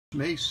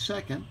May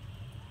 2nd,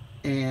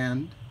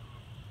 and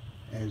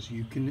as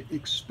you can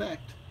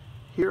expect,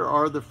 here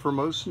are the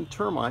Formosan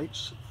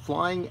termites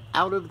flying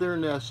out of their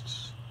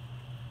nests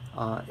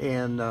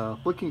and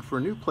looking for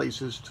new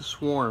places to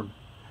swarm.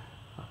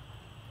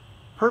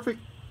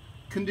 Perfect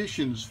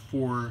conditions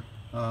for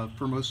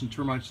Formosan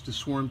termites to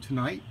swarm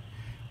tonight.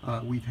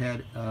 We've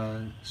had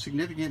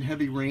significant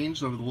heavy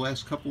rains over the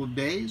last couple of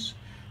days.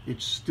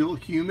 It's still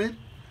humid.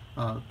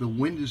 The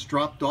wind has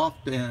dropped off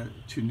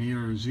to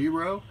near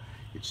zero.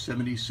 It's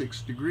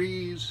 76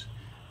 degrees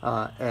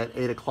at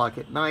 8 o'clock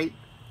at night,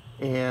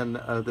 and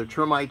the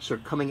termites are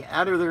coming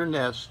out of their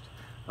nest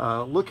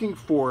looking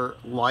for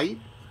light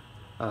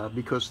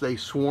because they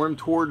swarm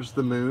towards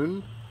the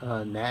moon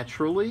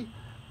naturally,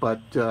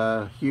 but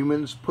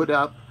humans put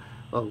up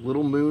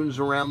little moons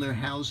around their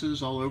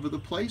houses all over the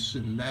place,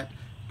 and that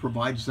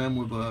provides them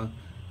with a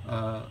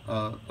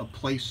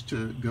place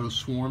to go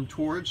swarm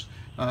towards.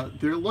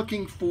 They're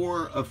looking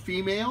for a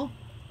female.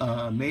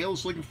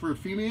 Male's looking for a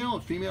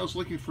female's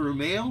looking for a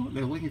male.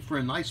 They're looking for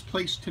a nice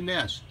place to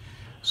nest.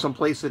 Some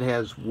place that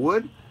has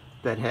wood,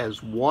 that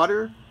has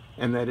water,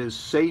 and that is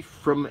safe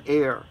from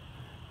air.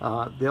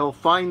 They'll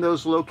find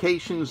those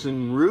locations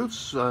in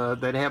roofs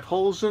that have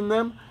holes in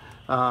them,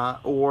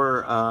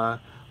 or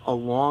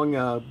along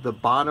the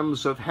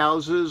bottoms of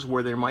houses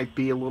where there might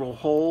be a little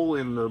hole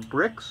in the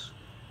bricks,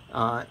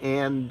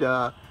 and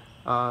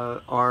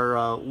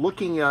are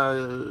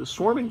looking,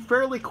 swarming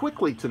fairly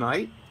quickly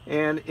tonight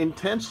and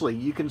intensely.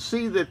 You can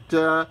see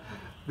that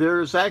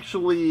there's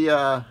actually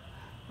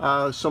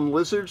some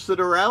lizards that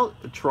are out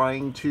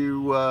trying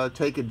to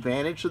take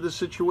advantage of the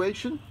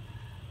situation,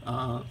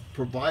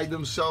 provide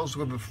themselves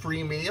with a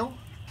free meal,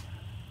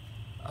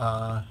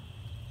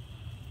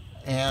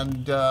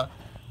 and the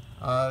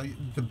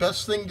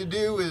best thing to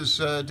do is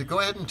to go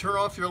ahead and turn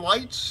off your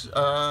lights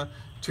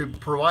to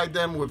provide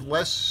them with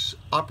less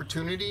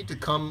opportunity to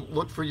come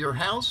look for your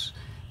house.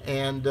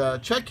 And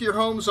check your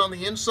homes on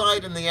the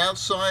inside and the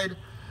outside,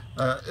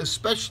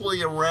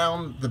 especially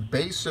around the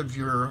base of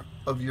your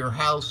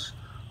house,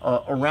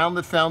 around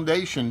the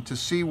foundation, to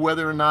see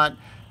whether or not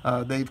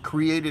they've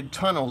created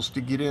tunnels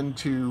to get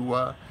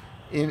into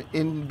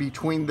in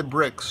between the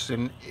bricks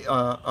and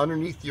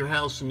underneath your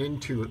house and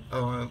into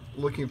it,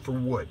 looking for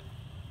wood.